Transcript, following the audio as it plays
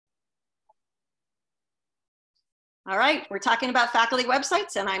All right, we're talking about faculty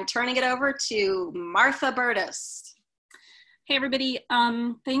websites, and I'm turning it over to Martha Burtis. Hey everybody,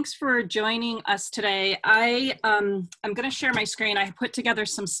 thanks for joining us today. I'm going to share my screen. I put together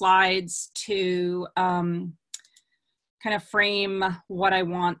some slides to kind of frame what I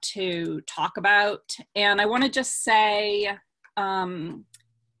want to talk about. And I want to just say, in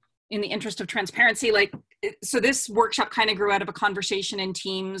the interest of transparency, so this workshop kind of grew out of a conversation in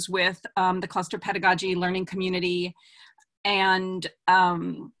Teams with the cluster pedagogy learning community. And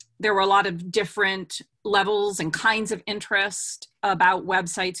there were a lot of different levels and kinds of interest about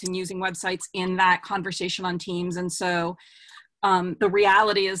websites and using websites in that conversation on Teams. And so the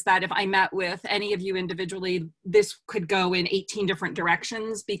reality is that if I met with any of you individually, this could go in 18 different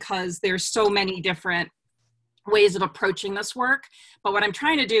directions because there's so many different ways of approaching this work. But what I'm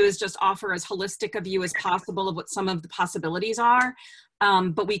trying to do is just offer as holistic a view as possible of what some of the possibilities are.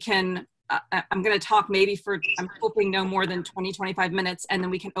 But we can, I'm going to talk maybe for, I'm hoping no more than 20, 25 minutes, and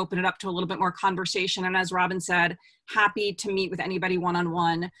then we can open it up to a little bit more conversation. And as Robin said, happy to meet with anybody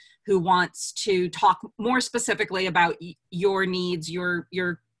one-on-one who wants to talk more specifically about your needs, your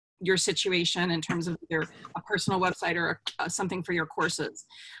situation in terms of either a personal website or something for your courses.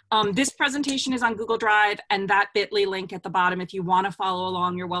 This presentation is on Google Drive, and that bit.ly link at the bottom, if you want to follow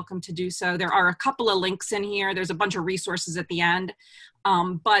along, you're welcome to do so. There are a couple of links in here. There's a bunch of resources at the end.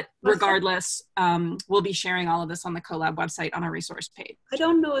 But regardless, we'll be sharing all of this on the CoLab website on our resource page. I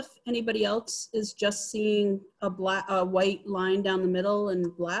don't know if anybody else is just seeing a white line down the middle in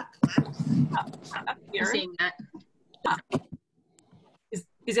black. You're seeing that.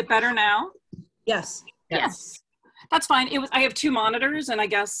 Is it better now? Yes. Yes. That's fine. I have two monitors, and I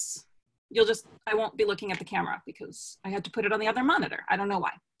guess I won't be looking at the camera because I had to put it on the other monitor. I don't know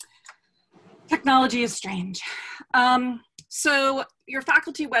why. Technology is strange. So your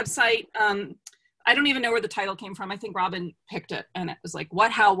faculty website, I don't even know where the title came from. I think Robin picked it, and it was like,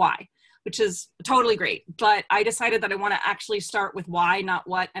 what, how, why, which is totally great. But I decided that I want to actually start with why, not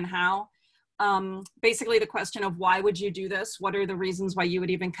what and how. Basically the question of why would you do this? What are the reasons why you would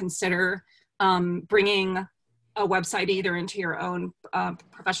even consider bringing a website either into your own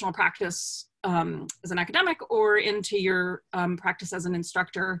professional practice as an academic or into your practice as an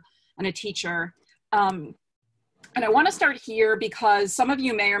instructor and a teacher. And I want to start here because some of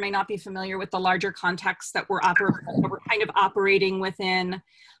you may or may not be familiar with the larger context that we're kind of operating within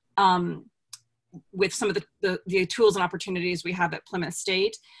with some of the tools and opportunities we have at Plymouth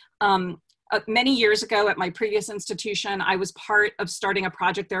State. Many years ago at my previous institution, I was part of starting a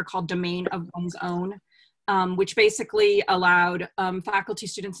project there called Domain of One's Own, which basically allowed faculty,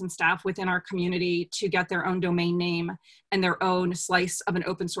 students, and staff within our community to get their own domain name and their own slice of an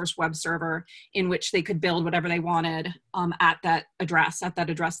open source web server in which they could build whatever they wanted at that address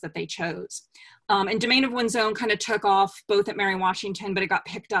that they chose. And Domain of One's Own kind of took off both at Mary Washington, but it got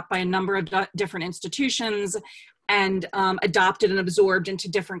picked up by a number of different institutions and adopted and absorbed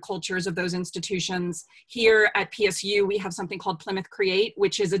into different cultures of those institutions. Here at PSU, we have something called Plymouth Create,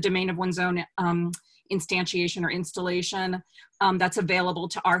 which is a Domain of One's Own instantiation or installation that's available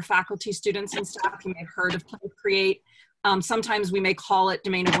to our faculty, students, and staff. You may have heard of Plymouth Create. Sometimes we may call it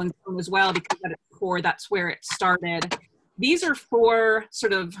Domain of One's Own as well, because at its core, that's where it started. These are four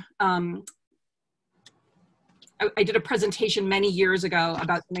sort of, I did a presentation many years ago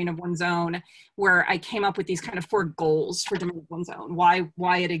about Domain of One's Own, where I came up with these kind of four goals for Domain of One's Own,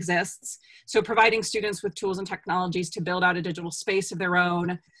 why it exists. So providing students with tools and technologies to build out a digital space of their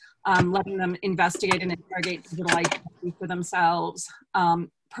own, letting them investigate and interrogate digital identity for themselves,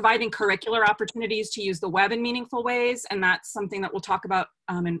 providing curricular opportunities to use the web in meaningful ways, and that's something that we'll talk about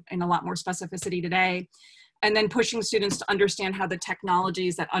in a lot more specificity today. And then pushing students to understand how the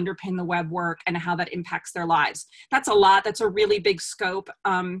technologies that underpin the web work and how that impacts their lives. That's a lot. That's a really big scope.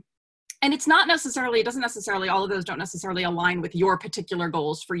 And it's not necessarily, all of those don't necessarily align with your particular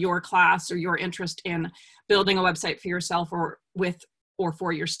goals for your class or your interest in building a website for yourself or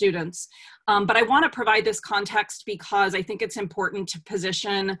for your students. But I want to provide this context because I think it's important to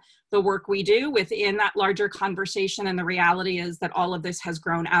position the work we do within that larger conversation. And the reality is that all of this has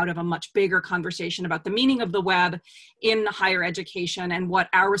grown out of a much bigger conversation about the meaning of the web in higher education and what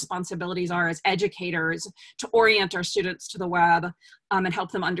our responsibilities are as educators to orient our students to the web and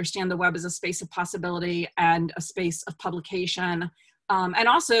help them understand the web as a space of possibility and a space of publication. And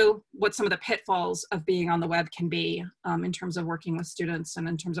also what some of the pitfalls of being on the web can be in terms of working with students and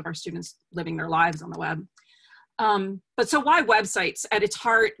in terms of our students living their lives on the web. But so why websites? At its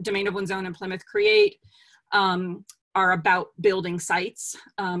heart, Domain of One's Own and Plymouth Create are about building sites,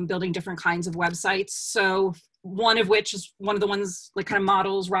 building different kinds of websites. So one of which is one of the ones, like kind of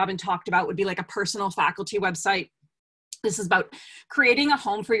models Robin talked about, would be like a personal faculty website This is about creating a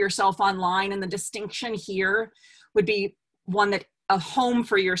home for yourself online, and the distinction here would be one that a home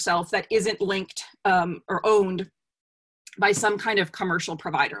for yourself that isn't linked or owned by some kind of commercial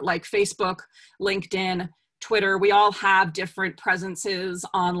provider like Facebook, LinkedIn, Twitter. We all have different presences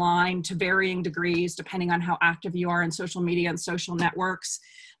online to varying degrees, depending on how active you are in social media and social networks.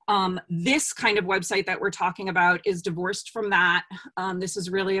 This kind of website that we're talking about is divorced from that. This is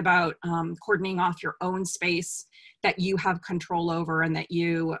really about cordoning off your own space that you have control over and that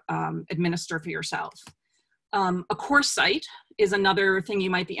you administer for yourself. A course site is another thing you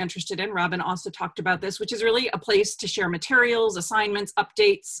might be interested in. Robin also talked about this, which is really a place to share materials, assignments,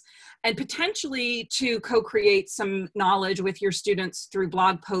 updates, and potentially to co-create some knowledge with your students through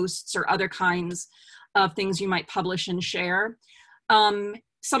blog posts or other kinds of things you might publish and share.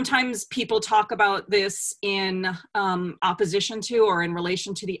 Sometimes people talk about this in opposition to or in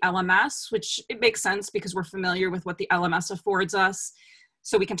relation to the LMS, which it makes sense because we're familiar with what the LMS affords us.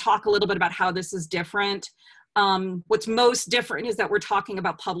 So we can talk a little bit about how this is different. What's most different is that we're talking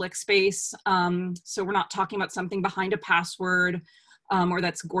about public space. So we're not talking about something behind a password or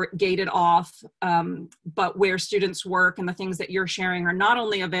that's gated off, but where students work and the things that you're sharing are not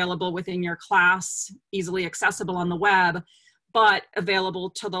only available within your class, easily accessible on the web, but available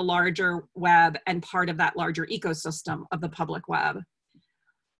to the larger web and part of that larger ecosystem of the public web.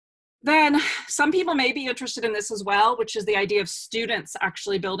 Then some people may be interested in this as well, which is the idea of students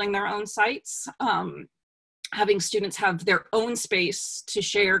actually building their own sites, having students have their own space to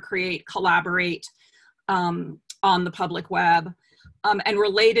share, create, collaborate on the public web. And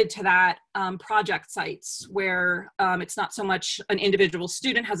related to that, project sites where it's not so much an individual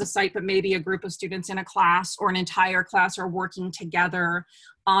student has a site, but maybe a group of students in a class or an entire class are working together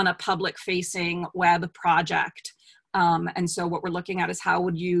on a public facing web project. And so what we're looking at is how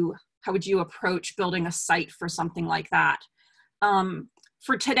would you approach building a site for something like that?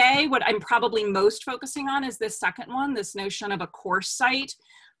 For today, what I'm probably most focusing on is this second one, this notion of a course site.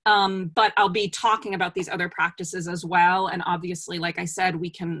 But I'll be talking about these other practices as well. And obviously, like I said, we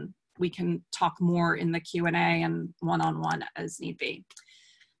can talk more in the Q&A and one-on-one as need be.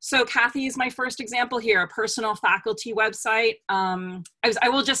 So Kathy is my first example here, a personal faculty website. I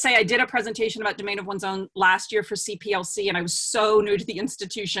will just say I did a presentation about domain of one's own last year for CPLC, and I was so new to the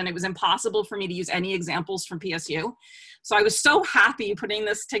institution, it was impossible for me to use any examples from PSU. So I was so happy putting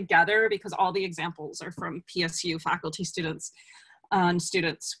this together because all the examples are from PSU faculty, students,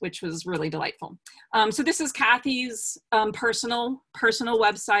 which was really delightful. So this is Kathy's personal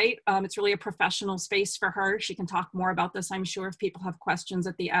website. It's really a professional space for her. She can talk more about this, I'm sure, if people have questions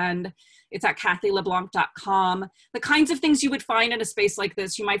at the end. It's at kathyleblanc.com. The kinds of things you would find in a space like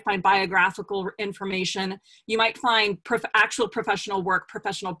this, you might find biographical information. You might find actual professional work,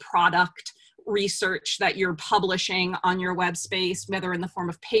 professional product research that you're publishing on your web space, whether in the form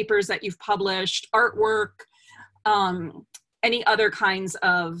of papers that you've published, artwork, any other kinds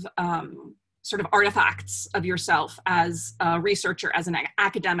of sort of artifacts of yourself as a researcher, as an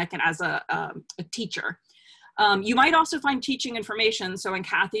academic, and as a teacher. You might also find teaching information. So in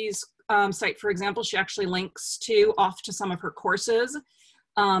Kathy's site, for example, she actually links off to some of her courses.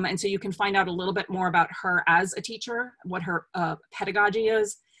 And so you can find out a little bit more about her as a teacher, what her pedagogy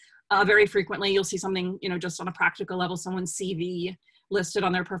is. Very frequently, you'll see something, just on a practical level, someone's CV listed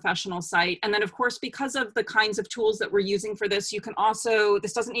on their professional site. And then of course, because of the kinds of tools that we're using for this, you can also,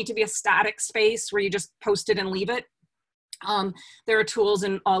 this doesn't need to be a static space where you just post it and leave it. There are tools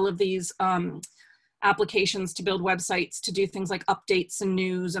in all of these applications to build websites, to do things like updates and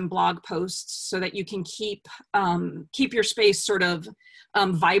news and blog posts so that you can keep your space sort of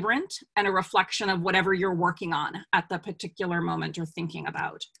vibrant and a reflection of whatever you're working on at the particular moment or thinking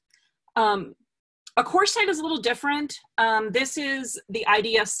about. A course site is a little different. This is the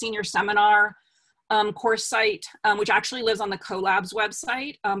IDS Senior Seminar course site, which actually lives on the CoLabs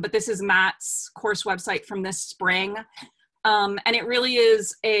website, but this is Matt's course website from this spring. And it really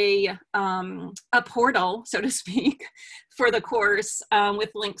is a portal, so to speak, for the course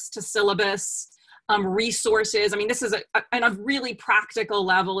with links to syllabus, resources. I mean, this is on a really practical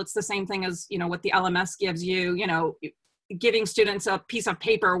level. It's the same thing as, what the LMS gives you, giving students a piece of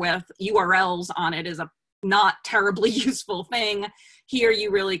paper with URLs on it is a not terribly useful thing. Here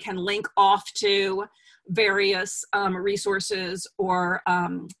you really can link off to various resources or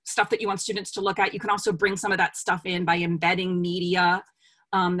stuff that you want students to look at. You can also bring some of that stuff in by embedding media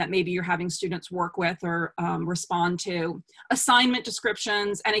that maybe you're having students work with or respond to. Assignment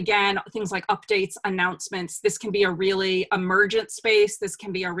descriptions, and again, things like updates, announcements. This can be a really emergent space. This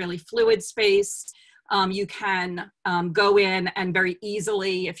can be a really fluid space. You can go in and very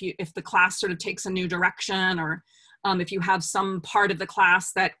easily, if the class sort of takes a new direction or If you have some part of the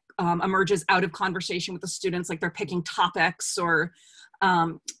class that emerges out of conversation with the students, like they're picking topics or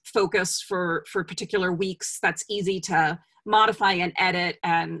focus for particular weeks, that's easy to modify and edit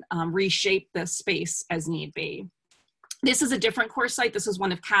and reshape the space as need be. This is a different course site. This is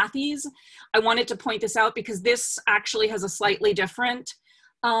one of Kathy's. I wanted to point this out because this actually has a slightly different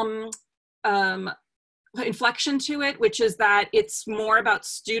inflection to it, which is that it's more about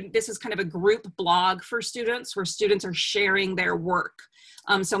this is kind of a group blog for students where students are sharing their work.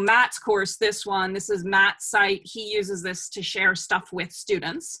 So Matt's course, this is Matt's site. He uses this to share stuff with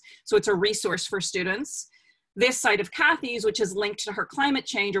students. So it's a resource for students. This site of Kathy's, which is linked to her climate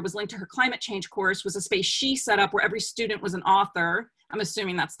change, or was linked to her climate change course, was a space she set up where every student was an author. I'm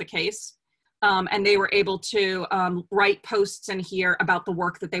assuming that's the case. And they were able to write posts in here about the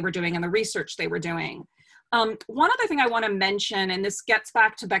work that they were doing and the research they were doing. One other thing I want to mention, and this gets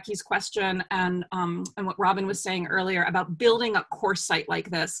back to Becky's question and what Robin was saying earlier about building a course site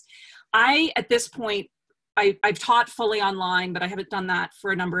like this. At this point, I've taught fully online, but I haven't done that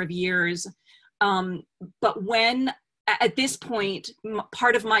for a number of years. But at this point,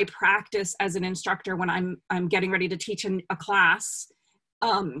 part of my practice as an instructor when I'm getting ready to teach a class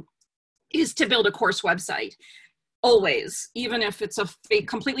is to build a course website. Always, even if it's a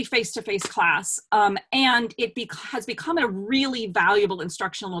completely face-to-face class. And it has become a really valuable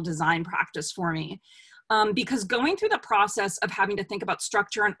instructional design practice for me. Because going through the process of having to think about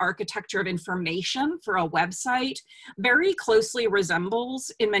structure and architecture of information for a website very closely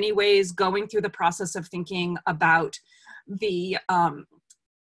resembles, in many ways, going through the process of thinking about the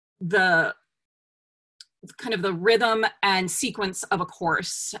kind of the rhythm and sequence of a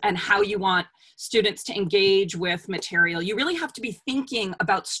course and how you want students to engage with material. You really have to be thinking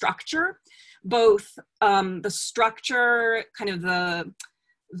about structure, both the structure, kind of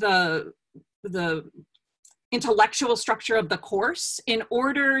the intellectual structure of the course, in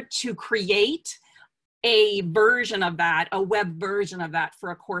order to create a version of that, a web version of that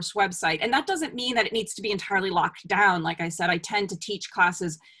for a course website. And that doesn't mean that it needs to be entirely locked down. Like I said, I tend to teach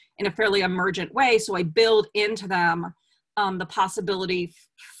classes in a fairly emergent way, so I build into them the possibility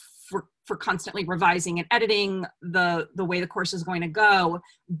for constantly revising and editing the way the course is going to go.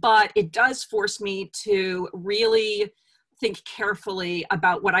 But it does force me to really think carefully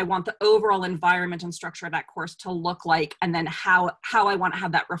about what I want the overall environment and structure of that course to look like, and then how I want to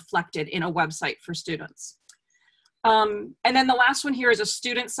have that reflected in a website for students. And then the last one here is a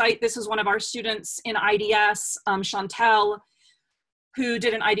student site. This is one of our students in IDS, Chantel, who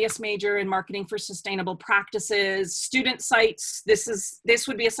did an IDS major in marketing for sustainable practices. Student sites, this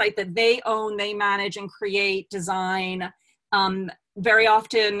would be a site that they own, they manage and create, design. Very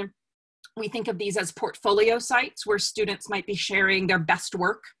often we think of these as portfolio sites where students might be sharing their best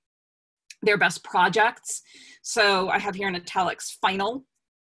work, their best projects. So I have here in italics, final.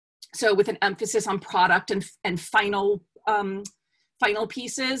 So with an emphasis on product and final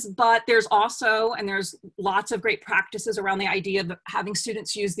pieces, but there's also, and there's lots of great practices around the idea of having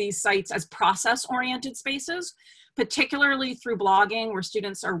students use these sites as process-oriented spaces, particularly through blogging, where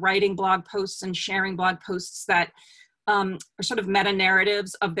students are writing blog posts and sharing blog posts that are sort of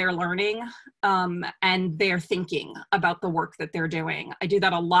meta-narratives of their learning and their thinking about the work that they're doing. I do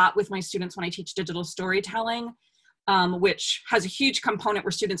that a lot with my students when I teach digital storytelling, which has a huge component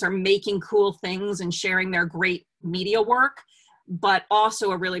where students are making cool things and sharing their great media work, but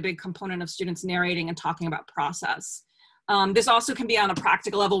also a really big component of students narrating and talking about process. This also can be on a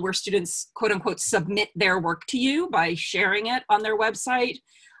practical level where students, quote unquote, submit their work to you by sharing it on their website.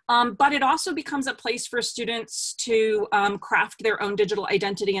 But it also becomes a place for students to craft their own digital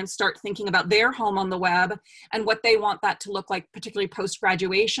identity and start thinking about their home on the web and what they want that to look like, particularly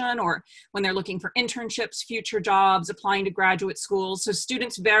post-graduation or when they're looking for internships, future jobs, applying to graduate schools. So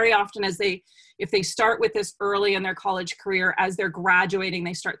students very often, if they start with this early in their college career, as they're graduating,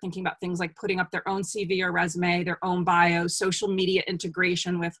 they start thinking about things like putting up their own CV or resume, their own bio, social media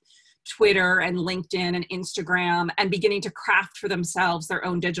integration with Twitter and LinkedIn and Instagram, and beginning to craft for themselves their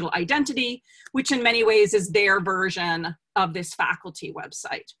own digital identity, which in many ways is their version of this faculty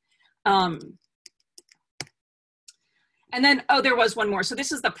website. And then, oh, there was one more. So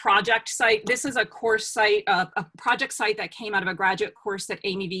this is the project site. This is a course site, a project site that came out of a graduate course that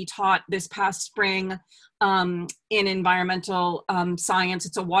Amy V taught this past spring in environmental science.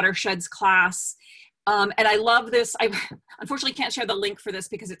 It's a watersheds class. And I love this. I unfortunately can't share the link for this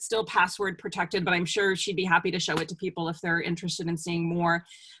because it's still password protected, but I'm sure she'd be happy to show it to people if they're interested in seeing more.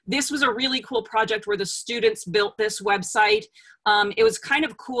 This was a really cool project where the students built this website. It was kind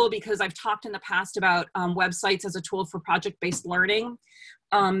of cool because I've talked in the past about websites as a tool for project-based learning.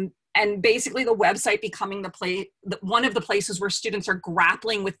 and basically the website becoming one of the places where students are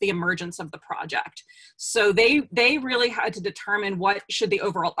grappling with the emergence of the project. So they really had to determine what should the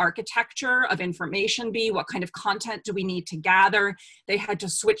overall architecture of information be, what kind of content do we need to gather. They had to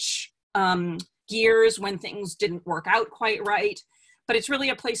switch gears when things didn't work out quite right. But it's really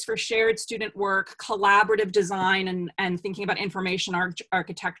a place for shared student work, collaborative design, and thinking about information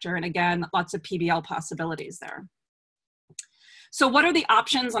architecture. And again, lots of PBL possibilities there. So what are the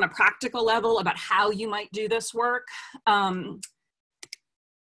options on a practical level about how you might do this work?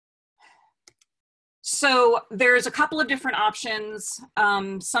 So there's a couple of different options.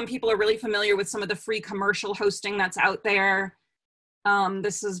 Some people are really familiar with some of the free commercial hosting that's out there.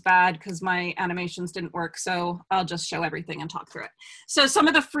 This is bad because my animations didn't work, so I'll just show everything and talk through it. So some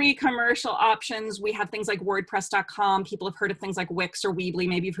of the free commercial options, we have things like WordPress.com. People have heard of things like Wix or Weebly.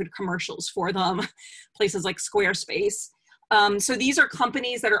 Maybe you've heard commercials for them. Places like Squarespace. So these are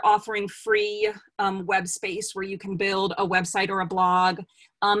companies that are offering free web space where you can build a website or a blog.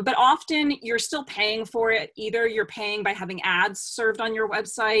 But often you're still paying for it. Either you're paying by having ads served on your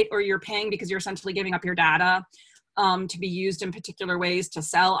website, or you're paying because you're essentially giving up your data to be used in particular ways to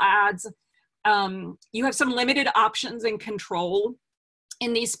sell ads. You have some limited options and control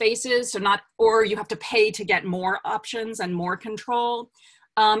in these spaces, or you have to pay to get more options and more control.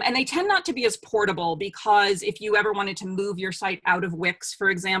 And they tend not to be as portable, because if you ever wanted to move your site out of Wix, for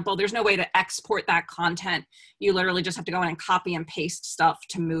example, there's no way to export that content. You literally just have to go in and copy and paste stuff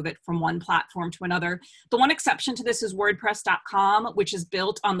to move it from one platform to another. The one exception to this is WordPress.com, which is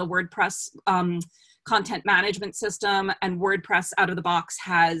built on the WordPress content management system, and WordPress out of the box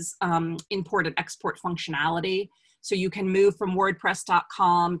has import and export functionality. So you can move from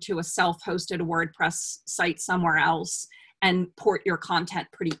WordPress.com to a self-hosted WordPress site somewhere else and port your content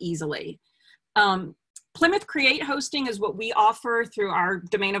pretty easily. Plymouth Create hosting is what we offer through our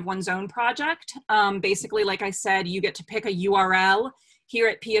Domain of One's Own project. Basically, like I said, you get to pick a URL. Here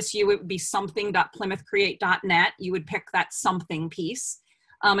at PSU, it would be something.plymouthcreate.net. You would pick that something piece.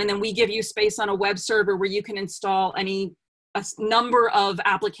 And then we give you space on a web server where you can install a number of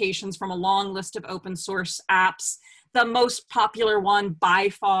applications from a long list of open source apps. The most popular one by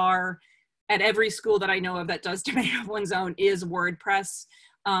far at every school that I know of that does Domain of One's Own is WordPress.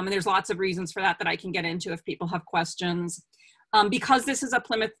 And there's lots of reasons for that I can get into if people have questions. Because this is a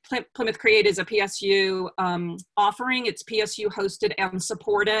Plymouth Create is a PSU offering, it's PSU hosted and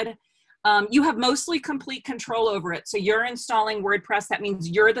supported. You have mostly complete control over it. So you're installing WordPress. That means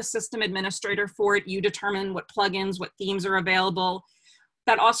you're the system administrator for it. You determine what plugins, what themes are available.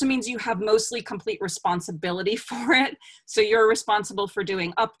 That also means you have mostly complete responsibility for it. So you're responsible for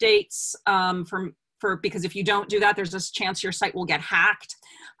doing updates, because if you don't do that, there's this chance your site will get hacked.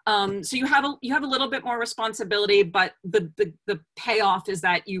 So you have a little bit more responsibility, but the payoff is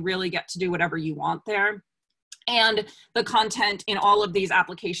that you really get to do whatever you want there. And the content in all of these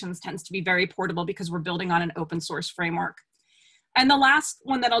applications tends to be very portable because we're building on an open source framework. And the last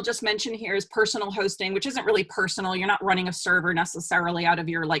one that I'll just mention here is personal hosting, which isn't really personal. You're not running a server necessarily out of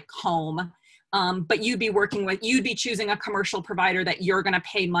your home, but you'd be choosing a commercial provider that you're going to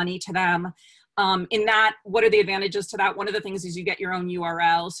pay money to them. In that, what are the advantages to that? One of the things is you get your own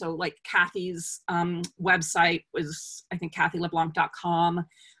URL. So like Kathy's website was, I think, kathyleblanc.com.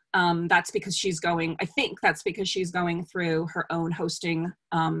 That's because she's going through her own hosting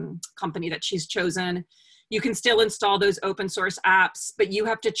company that she's chosen. You can still install those open source apps, but you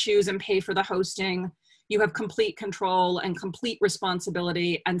have to choose and pay for the hosting. You have complete control and complete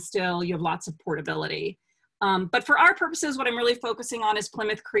responsibility, and still you have lots of portability. But for our purposes, what I'm really focusing on is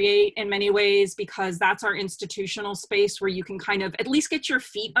Plymouth Create in many ways, because that's our institutional space where you can kind of at least get your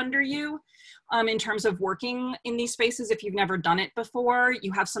feet under you in terms of working in these spaces. If you've never done it before,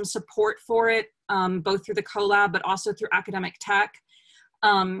 you have some support for it, both through the CoLab, but also through academic tech.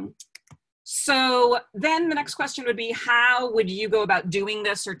 So then the next question would be, how would you go about doing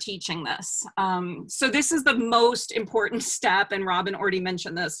this or teaching this? So this is the most important step, and Robin already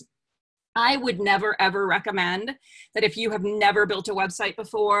mentioned this. I would never, ever recommend that if you have never built a website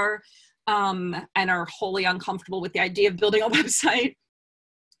before and are wholly uncomfortable with the idea of building a website,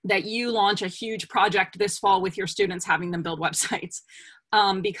 that you launch a huge project this fall with your students, having them build websites.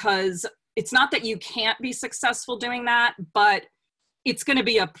 Because it's not that you can't be successful doing that, but it's going to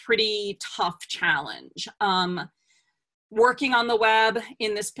be a pretty tough challenge. Working on the web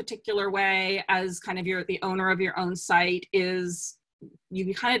in this particular way as kind of the owner of your own site is,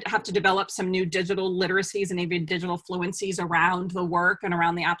 you kind of have to develop some new digital literacies and even digital fluencies around the work and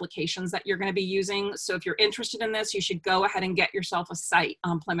around the applications that you're going to be using. So if you're interested in this, you should go ahead and get yourself a site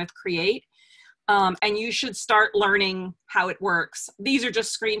on Plymouth Create. and you should start learning how it works. These are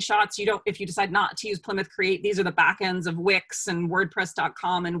just screenshots. You don't, if you decide not to use Plymouth Create, these are the backends of Wix and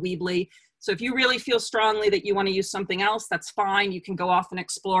WordPress.com and Weebly. So if you really feel strongly that you want to use something else, that's fine. You can go off and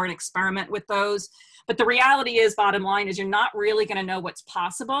explore and experiment with those. But the reality is, bottom line is, you're not really going to know what's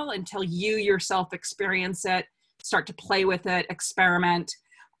possible until you yourself experience it, start to play with it, experiment,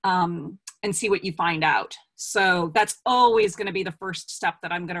 and see what you find out. So that's always going to be the first step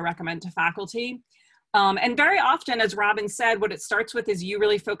that I'm going to recommend to faculty. And very often, as Robin said, what it starts with is you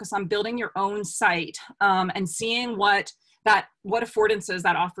really focus on building your own site, and seeing what affordances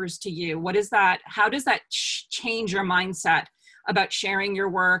that offers to you. What is that? How does that change your mindset about sharing your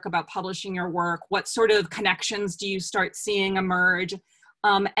work, about publishing your work? What sort of connections do you start seeing emerge?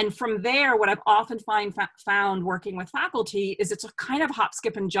 And from there, what I've often found working with faculty is it's a kind of hop,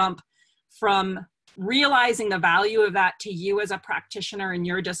 skip, and jump from realizing the value of that to you as a practitioner in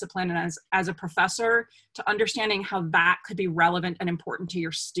your discipline and as a professor, to understanding how that could be relevant and important to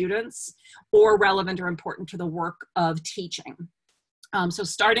your students, or relevant or important to the work of teaching. So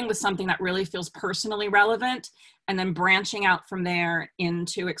starting with something that really feels personally relevant, and then branching out from there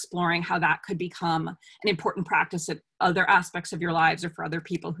into exploring how that could become an important practice at other aspects of your lives or for other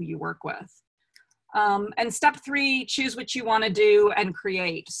people who you work with. And step 3, choose what you want to do and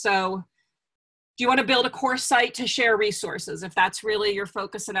create. So do you want to build a course site to share resources? If that's really your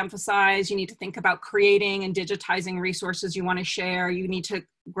focus and emphasize, you need to think about creating and digitizing resources you want to share. You need to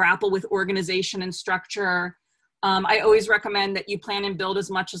grapple with organization and structure. I always recommend that you plan and build as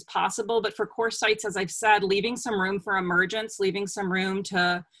much as possible, but for course sites, as I've said, leaving some room for emergence, leaving some room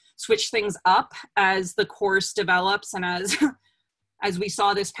to switch things up as the course develops, and as we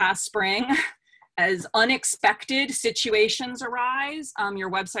saw this past spring, as unexpected situations arise,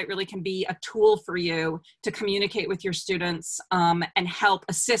 your website really can be a tool for you to communicate with your students, and help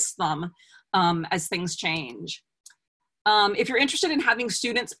assist them as things change. If you're interested in having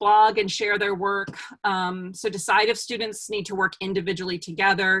students blog and share their work, so decide if students need to work individually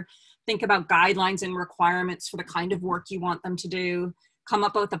together, think about guidelines and requirements for the kind of work you want them to do, come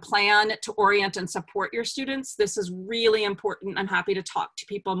up with a plan to orient and support your students. This is really important. I'm happy to talk to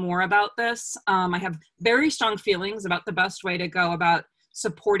people more about this. I have very strong feelings about the best way to go about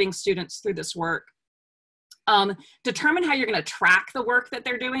supporting students through this work. Determine how you're going to track the work that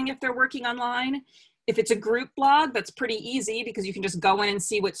they're doing if they're working online. If it's a group blog, that's pretty easy because you can just go in and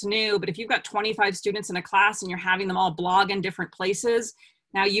see what's new. But if you've got 25 students in a class and you're having them all blog in different places,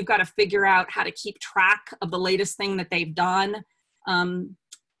 now you've got to figure out how to keep track of the latest thing that they've done. And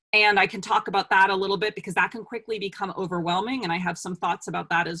I can talk about that a little bit because that can quickly become overwhelming, and I have some thoughts about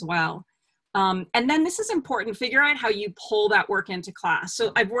that as well. And then this is important, figure out how you pull that work into class.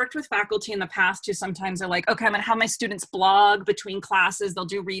 So I've worked with faculty in the past who sometimes are like, okay, I'm gonna have my students blog between classes, they'll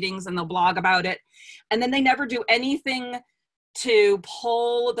do readings and they'll blog about it. And then they never do anything to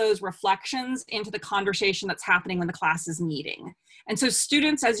pull those reflections into the conversation that's happening when the class is meeting. And so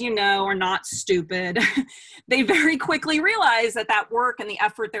students, as you know, are not stupid. They very quickly realize that that work and the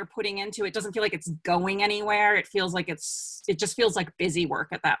effort they're putting into it doesn't feel like it's going anywhere. It feels like it just feels like busy work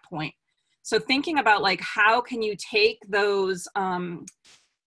at that point. So thinking about like, how can you take those,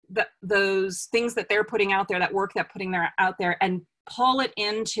 those things that they're putting out there, that work they're putting out there, and pull it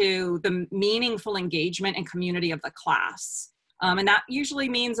into the meaningful engagement and community of the class. And that usually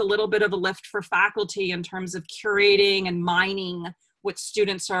means a little bit of a lift for faculty in terms of curating and mining what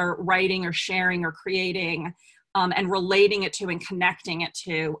students are writing or sharing or creating, and relating it to and connecting it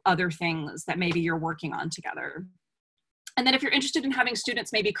to other things that maybe you're working on together. And then if you're interested in having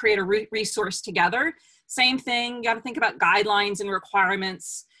students maybe create a resource together, same thing, you got to think about guidelines and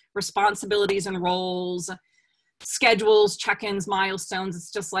requirements, responsibilities and roles, schedules, check-ins, milestones.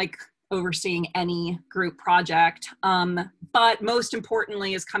 It's just like overseeing any group project. But most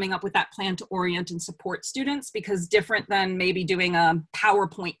importantly is coming up with that plan to orient and support students, because different than maybe doing a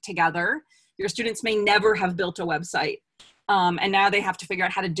PowerPoint together, your students may never have built a website. And now they have to figure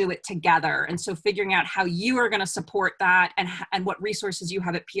out how to do it together. And so figuring out how you are going to support that and what resources you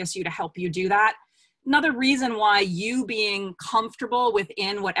have at PSU to help you do that. Another reason why you being comfortable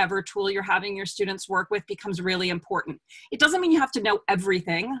within whatever tool you're having your students work with becomes really important. It doesn't mean you have to know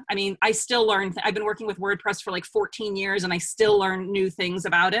everything. I mean, I still learn, I've been working with WordPress for like 14 years and I still learn new things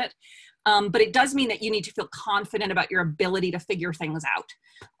about it. But it does mean that you need to feel confident about your ability to figure things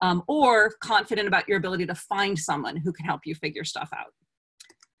out, or confident about your ability to find someone who can help you figure stuff out.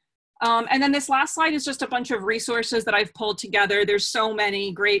 And then this last slide is just a bunch of resources that I've pulled together. There's so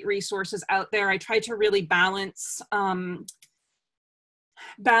many great resources out there. I try to really balance a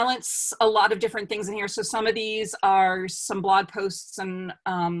lot of different things in here. So some of these are some blog posts and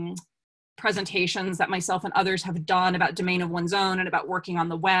presentations that myself and others have done about domain of one's own and about working on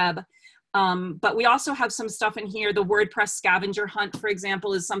the web. But we also have some stuff in here. The WordPress scavenger hunt, for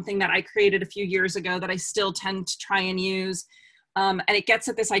example, is something that I created a few years ago that I still tend to try and use. And it gets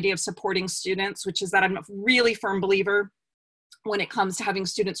at this idea of supporting students, which is that I'm a really firm believer when it comes to having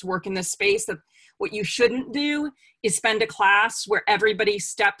students work in this space, that what you shouldn't do is spend a class where everybody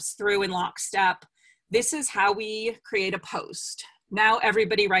steps through in lockstep. This is how we create a post. Now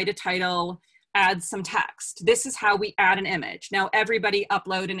everybody write a title, add some text. This is how we add an image. Now everybody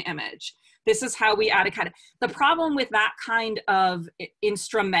upload an image. This is how we add a kind of, the problem with that kind of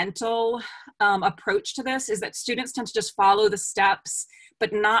instrumental approach to this is that students tend to just follow the steps,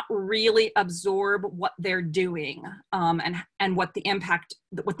 but not really absorb what they're doing and what the impact,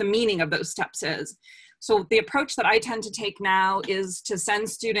 what the meaning of those steps is. So the approach that I tend to take now is to send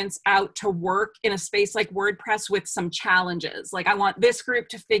students out to work in a space like WordPress with some challenges. Like, I want this group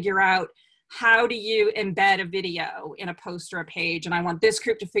to figure out, how do you embed a video in a post or a page? And I want this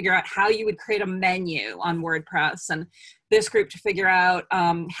group to figure out how you would create a menu on WordPress, and this group to figure out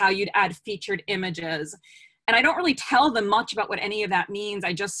how you'd add featured images. And I don't really tell them much about what any of that means.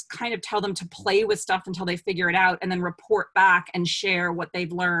 I just kind of tell them to play with stuff until they figure it out and then report back and share what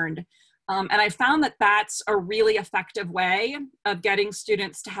they've learned. And I found that that's a really effective way of getting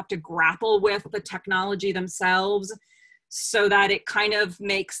students to have to grapple with the technology themselves, so that it kind of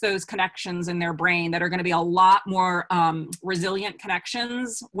makes those connections in their brain that are going to be a lot more resilient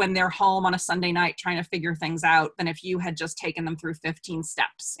connections when they're home on a Sunday night trying to figure things out than if you had just taken them through 15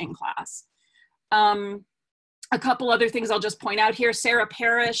 steps in class. A couple other things I'll just point out here. Sarah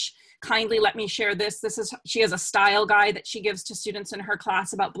Parrish kindly let me share this. She has a style guide that she gives to students in her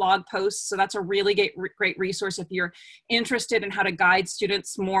class about blog posts. So that's a really great resource if you're interested in how to guide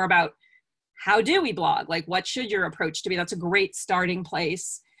students more about how do we blog? Like, what should your approach to be? That's a great starting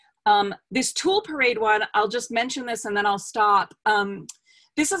place. This tool parade one, I'll just mention this and then I'll stop.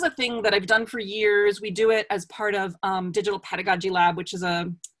 This is a thing that I've done for years. We do it as part of Digital Pedagogy Lab, which is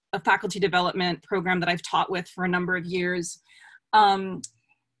a faculty development program that I've taught with for a number of years. And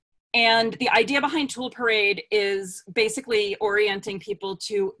the idea behind Tool Parade is basically orienting people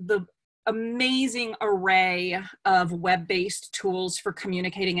to the amazing array of web-based tools for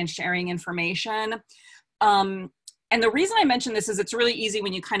communicating and sharing information. And the reason I mention this is it's really easy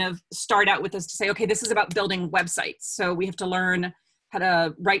when you kind of start out with this to say, okay, this is about building websites. So we have to learn how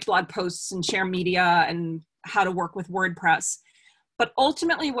to write blog posts and share media and how to work with WordPress. But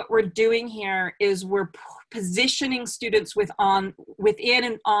ultimately what we're doing here is we're positioning students within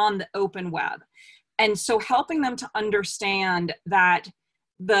and on the open web. And so helping them to understand that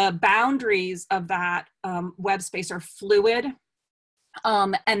the boundaries of that web space are fluid,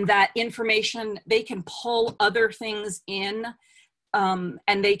 and that information, they can pull other things in and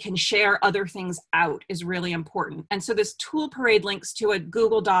they can share other things out is really important. And so this Tool Parade links to a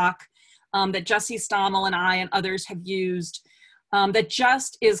Google Doc that Jessie Stommel and I and others have used that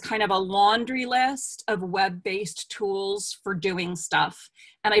just is kind of a laundry list of web-based tools for doing stuff.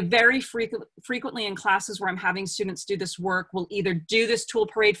 And I very frequently in classes where I'm having students do this work will either do this tool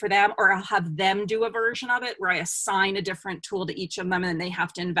parade for them, or I'll have them do a version of it where I assign a different tool to each of them and they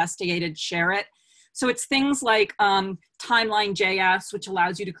have to investigate and share it. So it's things like Timeline.js, which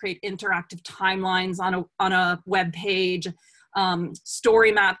allows you to create interactive timelines on a web page,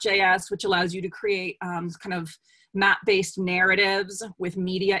 StoryMap.js, which allows you to create kind of map-based narratives with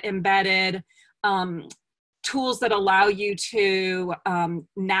media embedded, tools that allow you to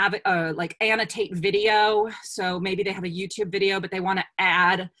like annotate video. So maybe they have a YouTube video, but they want to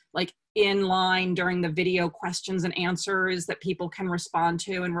add like inline during the video questions and answers that people can respond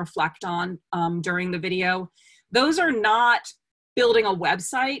to and reflect on during the video. Those are not building a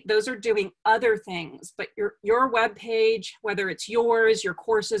website. Those are doing other things, but your web page, whether it's yours, your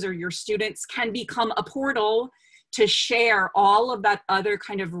courses, or your students, can become a portal to share all of that other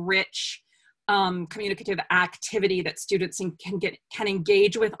kind of rich communicative activity that students can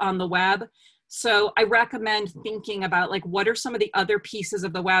engage with on the web. So I recommend thinking about like, what are some of the other pieces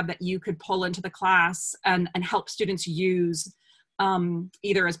of the web that you could pull into the class and help students use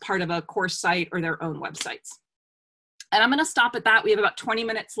either as part of a course site or their own websites. And I'm gonna stop at that. We have about 20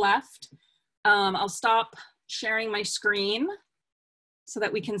 minutes left. I'll stop sharing my screen so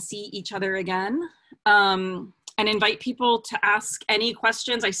that we can see each other again. And invite people to ask any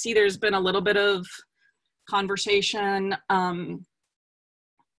questions. I see there's been a little bit of conversation in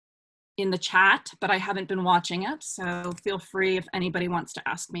the chat, but I haven't been watching it. So feel free if anybody wants to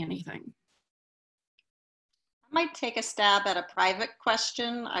ask me anything. I might take a stab at a private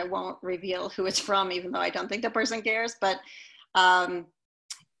question. I won't reveal who it's from, even though I don't think the person cares, but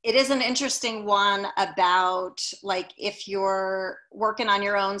it is an interesting one about, like, if you're working on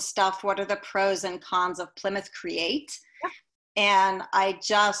your own stuff, what are the pros and cons of Plymouth Create? Yeah. And I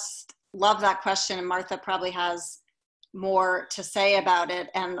just love that question. And Martha probably has more to say about it.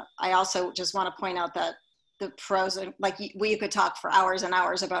 And I also just want to point out that the pros, and like we could talk for hours and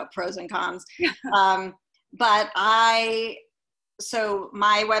hours about pros and cons. But so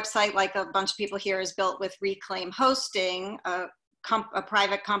my website, like a bunch of people here, is built with Reclaim Hosting, a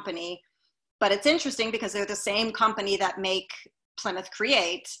private company. But it's interesting because they're the same company that make Plymouth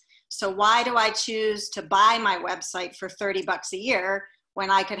Create. So why do I choose to buy my website for $30 a year when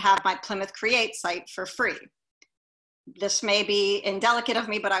I could have my Plymouth Create site for free? This may be indelicate of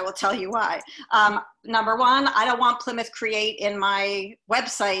me, but I will tell you why. Number one, I don't want Plymouth Create in my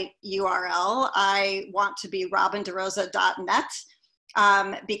website URL. I want to be robinderosa.net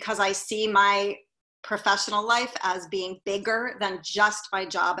because I see my professional life as being bigger than just my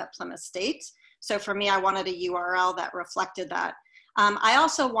job at Plymouth State. So for me, I wanted a URL that reflected that. I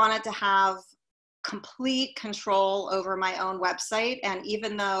also wanted to have complete control over my own website. And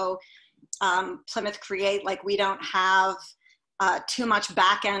even though Plymouth Create, like, we don't have too much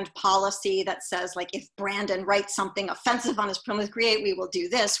back-end policy that says, like, if Brandon writes something offensive on his Plymouth Create, we will do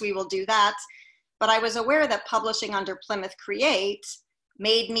this, we will do that. But I was aware that publishing under Plymouth Create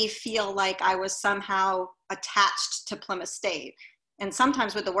made me feel like I was somehow attached to Plymouth State. And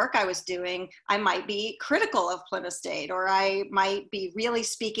sometimes with the work I was doing, I might be critical of Plymouth State, or I might be really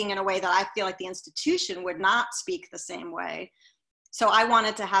speaking in a way that I feel like the institution would not speak the same way. So I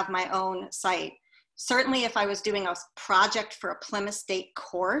wanted to have my own site. Certainly if I was doing a project for a Plymouth State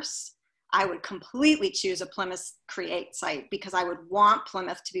course, I would completely choose a Plymouth Create site because I would want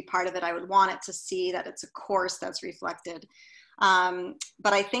Plymouth to be part of it. I would want it to see that it's a course that's reflected.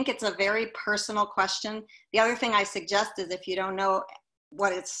 But I think it's a very personal question. The other thing I suggest is, if you don't know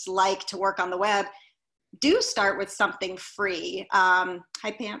what it's like to work on the web, do start with something free.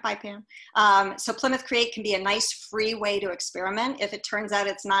 Hi Pam, bye Pam. So Plymouth Create can be a nice free way to experiment. If it turns out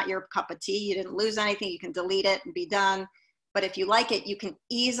it's not your cup of tea, you didn't lose anything, you can delete it and be done. But if you like it, you can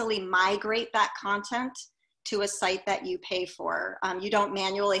easily migrate that content to a site that you pay for. You don't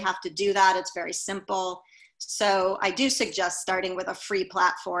manually have to do that. It's very simple. So I do suggest starting with a free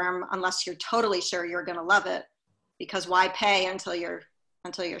platform unless you're totally sure you're going to love it, because why pay until you're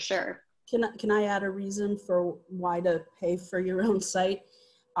sure? Can I add a reason for why to pay for your own site?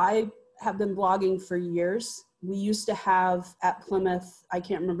 I have been blogging for years. We used to have at Plymouth, I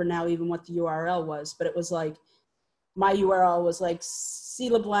can't remember now even what the URL was, but it was like, my URL was like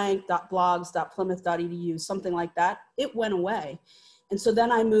cleblanc.blogs.plymouth.edu, something like that. It went away. And so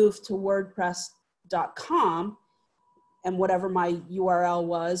then I moved to WordPress.com and whatever my URL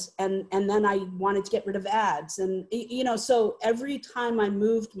was. And then I wanted to get rid of ads. And, you know, so every time I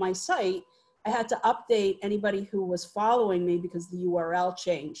moved my site, I had to update anybody who was following me because the URL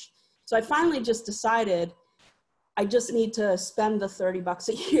changed. So I finally just decided I just need to spend the $30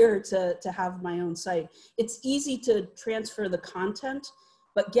 a year to have my own site. It's easy to transfer the content,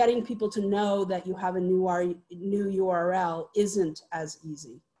 but getting people to know that you have a new URL isn't as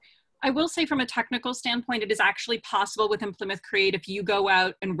easy. I will say, from a technical standpoint, it is actually possible within Plymouth Create, if you go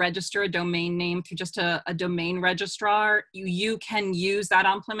out and register a domain name through just a domain registrar, you can use that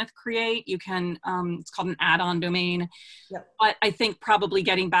on Plymouth Create. You can, it's called an add-on domain. Yep. But I think probably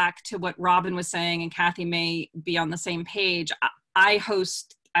getting back to what Robin was saying, and Kathy may be on the same page, I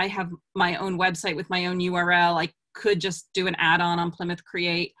have my own website with my own URL. I could just do an add-on on Plymouth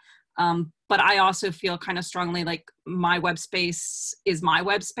Create. But I also feel kind of strongly like my web space is my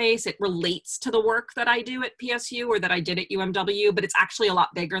web space. It relates to the work that I do at PSU or that I did at UMW, but it's actually a lot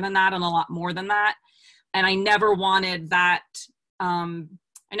bigger than that and a lot more than that. And I never wanted that. I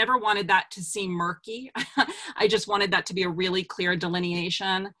never wanted that to seem murky. I just wanted that to be a really clear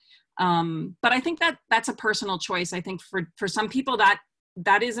delineation. But I think that that's a personal choice. I think for some people that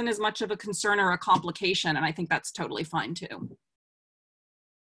isn't as much of a concern or a complication. And I think that's totally fine too.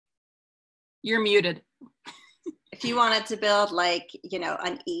 You're muted. If you wanted to build, like, you know,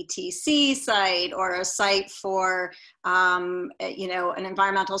 an ETC site or a site for, you know, an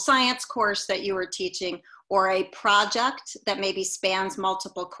environmental science course that you were teaching, or a project that maybe spans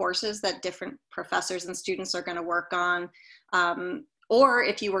multiple courses that different professors and students are going to work on, or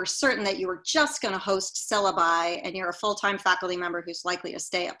if you were certain that you were just going to host syllabi and you're a full-time faculty member who's likely to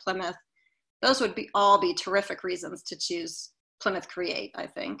stay at Plymouth, those would all be terrific reasons to choose Plymouth Create, I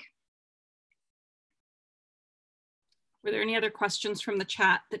think. Were there any other questions from the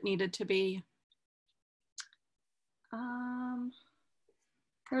chat that needed to be?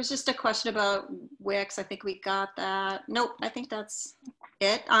 There was just a question about Wix. I think we got that. Nope, I think that's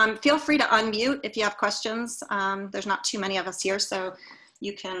it. Feel free to unmute if you have questions. There's not too many of us here, so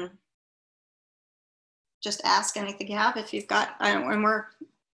you can just ask anything you have if you've got, and we're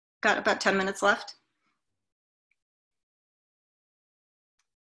got about 10 minutes left.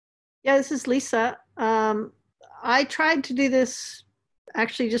 Yeah, this is Lisa. I tried to do this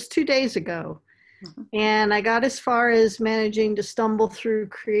actually just 2 days ago. Mm-hmm. And I got as far as managing to stumble through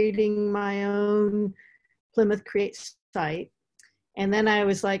creating my own Plymouth Create site. And then I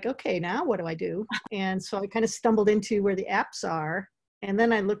was like, okay, now what do I do? And so I kind of stumbled into where the apps are. And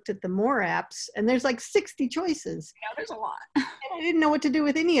then I looked at the more apps, and there's like 60 choices. Yeah, there's a lot. And I didn't know what to do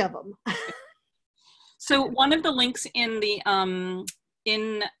with any of them. So one of the links in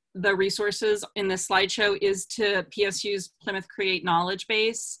the resources in this slideshow is to PSU's Plymouth Create knowledge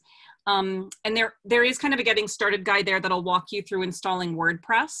base. And there is kind of a getting started guide there that'll walk you through installing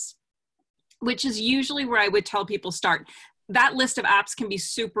WordPress, which is usually where I would tell people start. That list of apps can be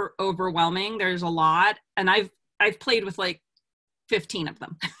super overwhelming. There's a lot, and I've played with like 15 of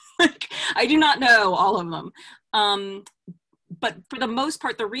them. I do not know all of them. But for the most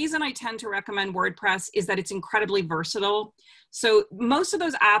part, the reason I tend to recommend WordPress is that it's incredibly versatile. So most of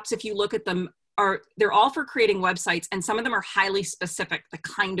those apps, if you look at them, they're all for creating websites, and some of them are highly specific, the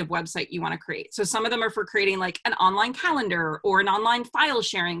kind of website you want to create. So some of them are for creating like an online calendar or an online file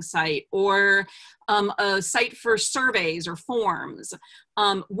sharing site or a site for surveys or forms.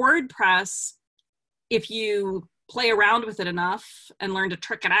 WordPress, if you play around with it enough and learn to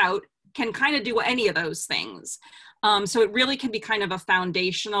trick it out, can kind of do any of those things. So it really can be kind of a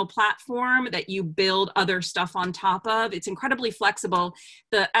foundational platform that you build other stuff on top of. It's incredibly flexible.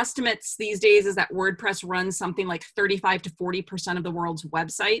 The estimates these days is that WordPress runs something like 35 to 40% of the world's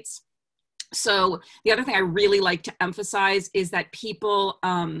websites. So the other thing I really like to emphasize is that people,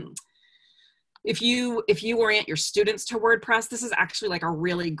 if you orient your students to WordPress, this is actually like a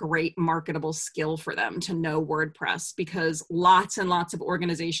really great marketable skill for them to know WordPress, because lots and lots of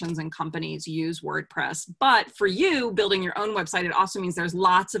organizations and companies use WordPress. But for you building your own website, it also means there's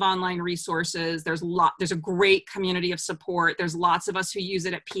lots of online resources. There's a great community of support. There's lots of us who use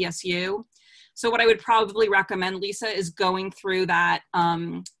it at PSU. So what I would probably recommend, Lisa, is going through that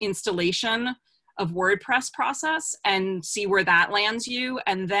installation of WordPress process and see where that lands you.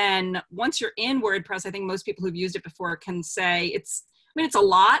 And then once you're in WordPress, I think most people who've used it before can say it's a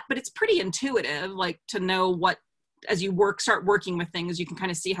lot, but it's pretty intuitive, like to know what, as you start working with things, you can kind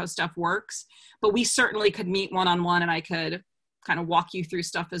of see how stuff works. But we certainly could meet one-on-one, and I could kind of walk you through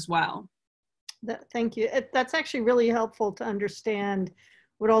stuff as well. Thank you. That's actually really helpful to understand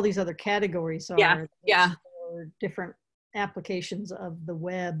what all these other categories are. Yeah. Or different applications of the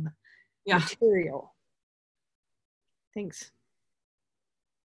web. Yeah. Material. Thanks.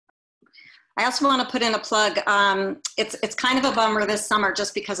 I also want to put in a plug. It's kind of a bummer this summer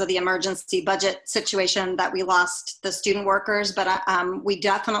just because of the emergency budget situation that we lost the student workers, but we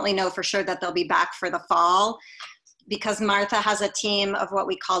definitely know for sure that they'll be back for the fall, because Martha has a team of what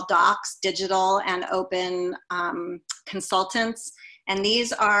we call docs, digital and open consultants. And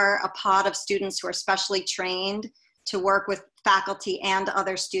these are a pod of students who are specially trained to work with faculty and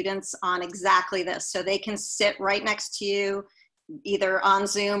other students on exactly this. So they can sit right next to you, either on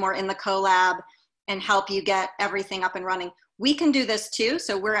Zoom or in the collab, and help you get everything up and running. We can do this too.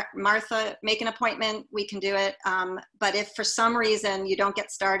 So Martha, make an appointment, we can do it. But if for some reason you don't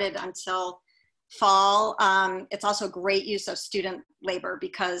get started until fall, it's also great use of student labor,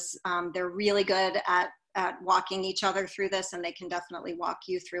 because they're really good at walking each other through this, and they can definitely walk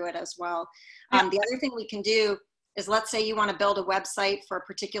you through it as well. The other thing we can do is, let's say you want to build a website for a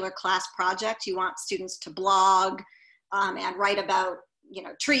particular class project. You want students to blog and write about,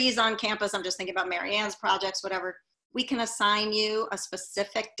 trees on campus. I'm just thinking about Mary Ann's projects, whatever. We can assign you a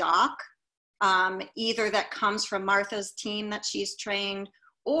specific doc, either that comes from Martha's team that she's trained,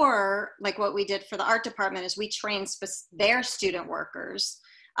 or like what we did for the art department is we trained their student workers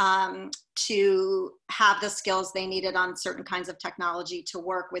to have the skills they needed on certain kinds of technology to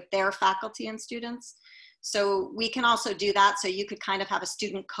work with their faculty and students. So we can also do that. So you could kind of have a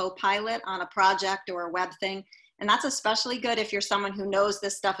student co-pilot on a project or a web thing. And that's especially good if you're someone who knows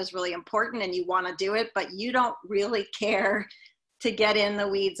this stuff is really important and you want to do it, but you don't really care to get in the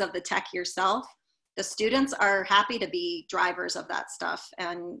weeds of the tech yourself. The students are happy to be drivers of that stuff.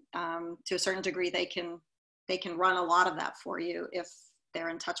 And to a certain degree, they can run a lot of that for you if they're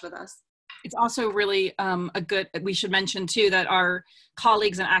in touch with us. It's also really we should mention too, that our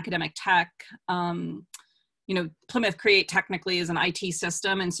colleagues in academic tech, you know, Plymouth Create technically is an IT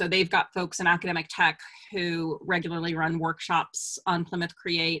system. And so they've got folks in academic tech who regularly run workshops on Plymouth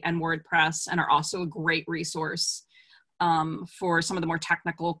Create and WordPress, and are also a great resource for some of the more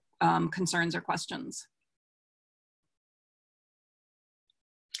technical concerns or questions.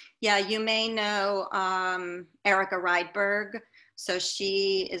 Yeah, you may know Erica Rydberg. So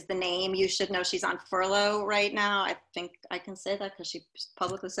she is the name. You should know she's on furlough right now. I think I can say that because she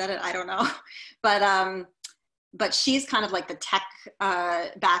publicly said it. I don't know. But she's kind of like the tech,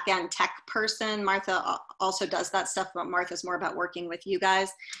 back-end tech person. Martha also does that stuff, but Martha's more about working with you guys.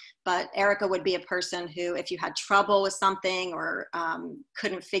 But Erica would be a person who, if you had trouble with something or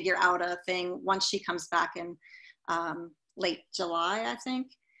couldn't figure out a thing, once she comes back in late July, I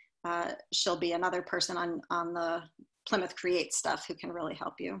think, she'll be another person on the Plymouth Create stuff who can really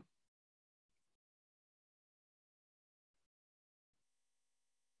help you.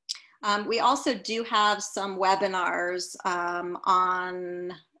 We also do have some webinars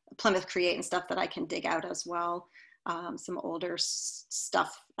on Plymouth Create and stuff that I can dig out as well, some older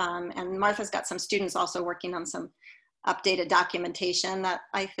stuff. And Martha's got some students also working on some updated documentation that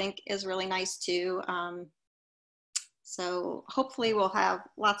I think is really nice too. So hopefully we'll have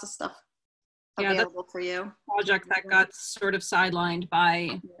lots of stuff available for you. Project that got sort of sidelined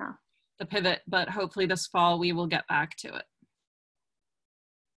by the pivot, but hopefully this fall we will get back to it.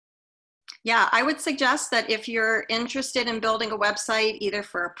 Yeah, I would suggest that if you're interested in building a website, either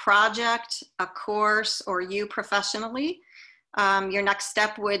for a project, a course, or you professionally, your next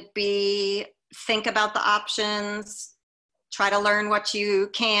step would be think about the options, try to learn what you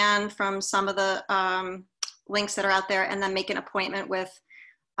can from some of the links that are out there, and then make an appointment with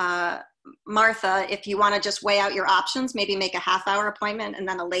Martha. If you want to just weigh out your options, maybe make a half-hour appointment and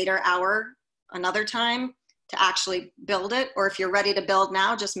then a later hour another time to actually build it. Or if you're ready to build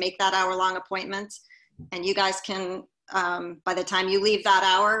now, just make that hour-long appointment, and you guys can, by the time you leave that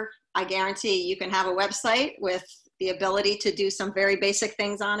hour, I guarantee you can have a website with the ability to do some very basic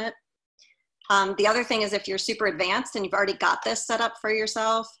things on it. The other thing is, if you're super advanced and you've already got this set up for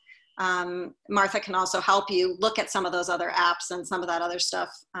yourself, Martha can also help you look at some of those other apps and some of that other stuff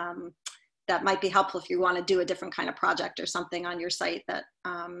that might be helpful if you want to do a different kind of project or something on your site. That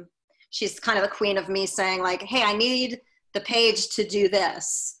she's kind of the queen of me saying like, hey, I need the page to do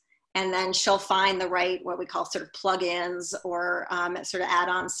this. And then she'll find the right, what we call sort of plugins or sort of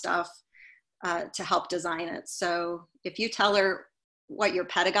add-on stuff to help design it. So if you tell her what your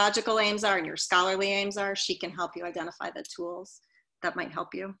pedagogical aims are and your scholarly aims are, she can help you identify the tools that might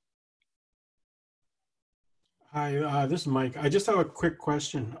help you. Hi, this is Mike. I just have a quick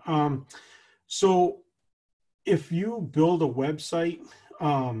question. So if you build a website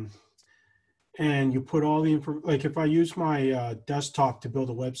and you put all the info, like if I use my desktop to build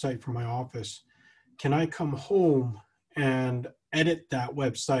a website for my office, can I come home and edit that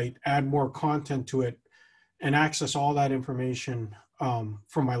website, add more content to it, and access all that information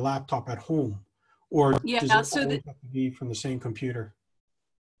from my laptop at home? Or does it always have to be from the same computer?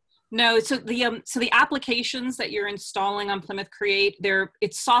 No, so the applications that you're installing on Plymouth Create,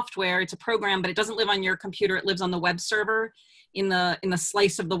 it's software, it's a program, but it doesn't live on your computer. It lives on the web server in the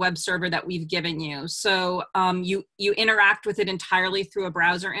slice of the web server that we've given you. So you interact with it entirely through a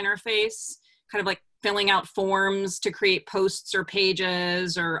browser interface, kind of like filling out forms to create posts or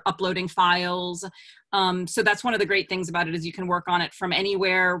pages or uploading files. So that's one of the great things about it, is you can work on it from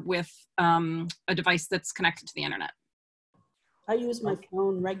anywhere with a device that's connected to the internet. I use my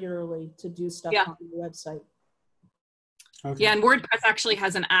phone regularly to do stuff on the website. Okay. Yeah, and WordPress actually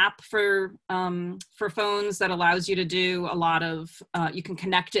has an app for phones that allows you to do a lot of, you can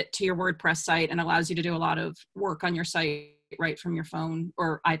connect it to your WordPress site and allows you to do a lot of work on your site right from your phone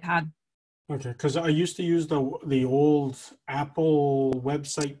or iPad. Okay, because I used to use the old Apple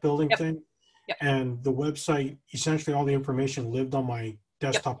website building thing, and the website, essentially all the information lived on my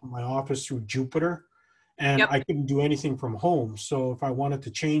desktop in my office through Jupyter. And I couldn't do anything from home. So if I wanted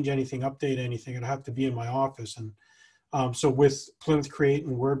to change anything, update anything, it'd have to be in my office. And so with Plymouth Create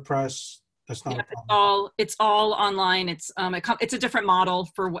and WordPress, that's not a problem. It's all online. It's a different model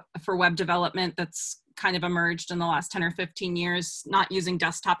for web development that's kind of emerged in the last 10 or 15 years, not using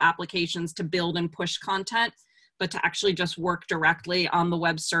desktop applications to build and push content, but to actually just work directly on the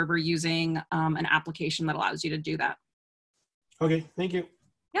web server using an application that allows you to do that. Okay, thank you.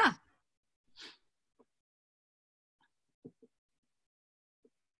 Yeah.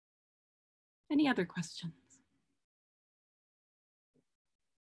 Any other questions?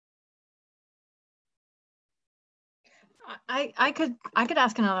 I could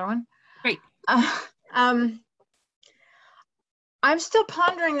ask another one. Great. I'm still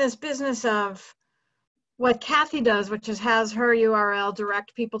pondering this business of what Kathy does, which is has her URL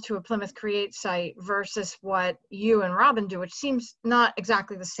direct people to a Plymouth Create site versus what you and Robin do, which seems not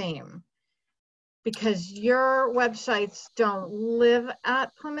exactly the same. Because your websites don't live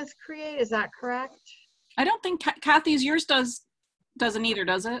at Plymouth Create, is that correct? I don't think Kathy's, yours doesn't either,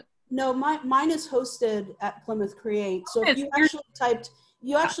 does it? No, mine is hosted at Plymouth Create. So if you actually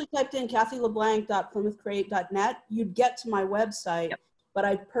typed in kathyleblanc.plymouthcreate.net, you'd get to my website. Yep. But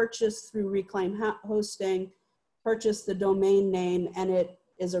I purchased through Reclaim Hosting, purchased the domain name, and it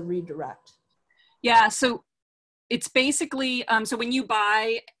is a redirect. Yeah, so it's basically, so when you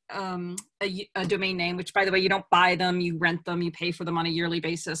buy a domain name, which by the way, you don't buy them, you rent them, you pay for them on a yearly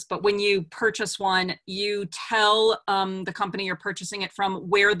basis. But when you purchase one, you tell the company you're purchasing it from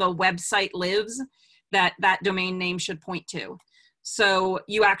where the website lives that domain name should point to. So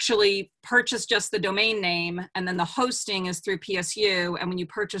you actually purchase just the domain name, and then the hosting is through PSU. And when you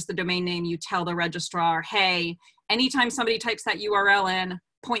purchase the domain name, you tell the registrar, hey, anytime somebody types that URL in,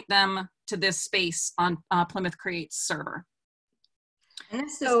 point them to this space on Plymouth Create's server. And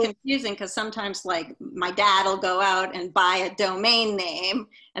this is confusing because sometimes like my dad will go out and buy a domain name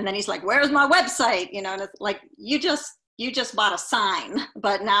and then he's like, where's my website? You know, and it's like, you just bought a sign,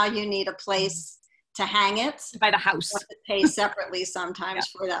 but now you need a place to hang it. By the house. You have to pay separately sometimes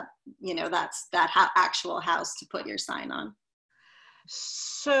for that, you know, that's that actual house to put your sign on.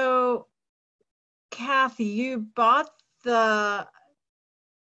 So Kathy, you bought the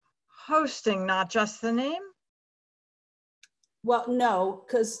hosting, not just the name? Well, no,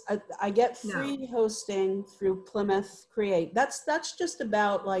 because I get free hosting through Plymouth Create. That's just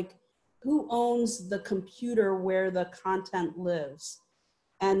about like who owns the computer where the content lives.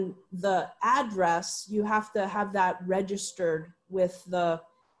 And the address, you have to have that registered with the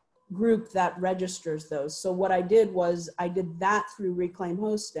group that registers those. So what I did was I did that through Reclaim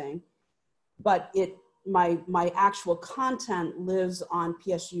Hosting, but my actual content lives on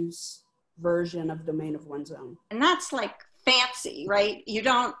PSU's version of Domain of One's Own. And that's like fancy, right? You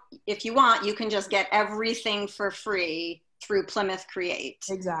don't, if you want, you can just get everything for free through Plymouth Create.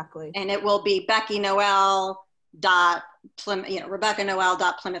 Exactly. And it will be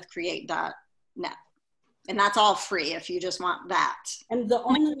RebeccaNoel.plymouthcreate.net. And that's all free if you just want that. And the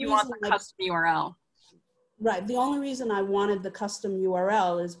only you want the custom URL. Right. The only reason I wanted the custom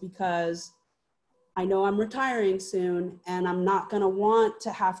URL is because I know I'm retiring soon and I'm not going to want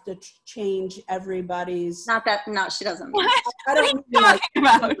to have to change everybody's. Not that, no, she doesn't. I don't mean like,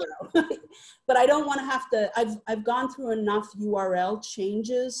 but I don't want to have to, I've gone through enough URL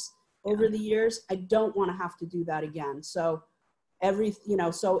changes over the years. I don't want to have to do that again. So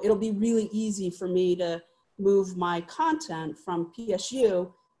so it'll be really easy for me to move my content from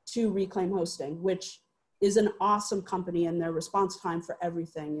PSU to Reclaim Hosting, which is an awesome company, and their response time for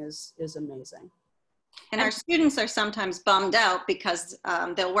everything is amazing. And our students are sometimes bummed out because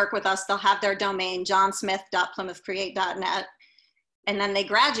they'll work with us, they'll have their domain, johnsmith.plymouthcreate.net, and then they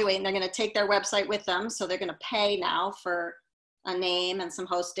graduate and they're going to take their website with them. So they're going to pay now for a name and some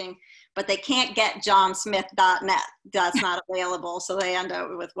hosting, but they can't get johnsmith.net. That's not available. So they end up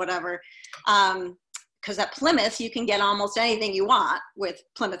with whatever. Because at Plymouth, you can get almost anything you want with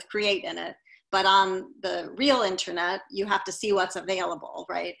Plymouth Create in it. But on the real internet, you have to see what's available,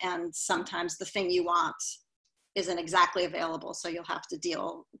 right? And sometimes the thing you want isn't exactly available. So you'll have to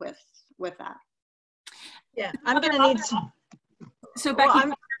deal with that. Yeah, I'm going to need some. So Becky,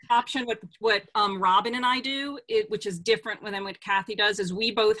 another option with what Robin and I do, which is different than what Kathy does, is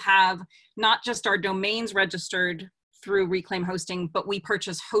we both have not just our domains registered through Reclaim Hosting, but we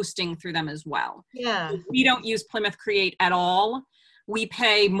purchase hosting through them as well. Yeah. We don't use Plymouth Create at all. We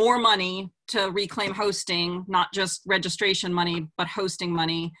pay more money to Reclaim Hosting, not just registration money, but hosting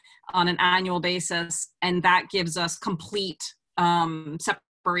money on an annual basis. And that gives us complete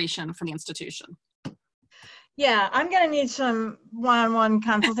separation from the institution. Yeah, I'm going to need some one-on-one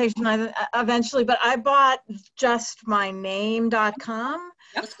consultation eventually, but I bought justmyname.com.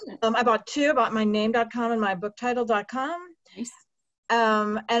 Yep. I bought two. I bought myname.com and mybooktitle.com. Nice.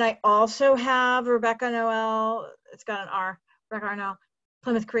 And I also have Rebecca Noel, it's got an R, Rebecca Noel,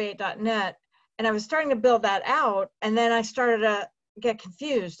 plymouthcreate.net. And I was starting to build that out, and then I started to get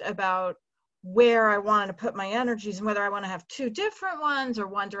confused about where I wanted to put my energies and whether I want to have two different ones or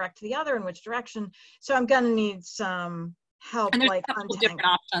one direct to the other, in which direction. So I'm going to need some help. And there's like a couple different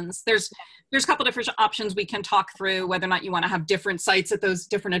options. There's a couple different options we can talk through, whether or not you want to have different sites at those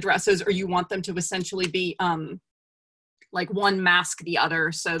different addresses, or you want them to essentially be like one mask the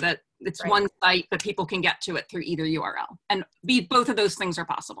other, so that it's one site, but people can get to it through either URL. And both of those things are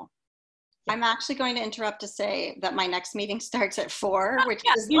possible. I'm actually going to interrupt to say that my next meeting starts at 4, which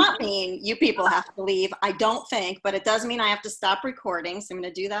does not mean you people have to leave. I don't think, but it does mean I have to stop recording. So I'm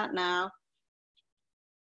going to do that now.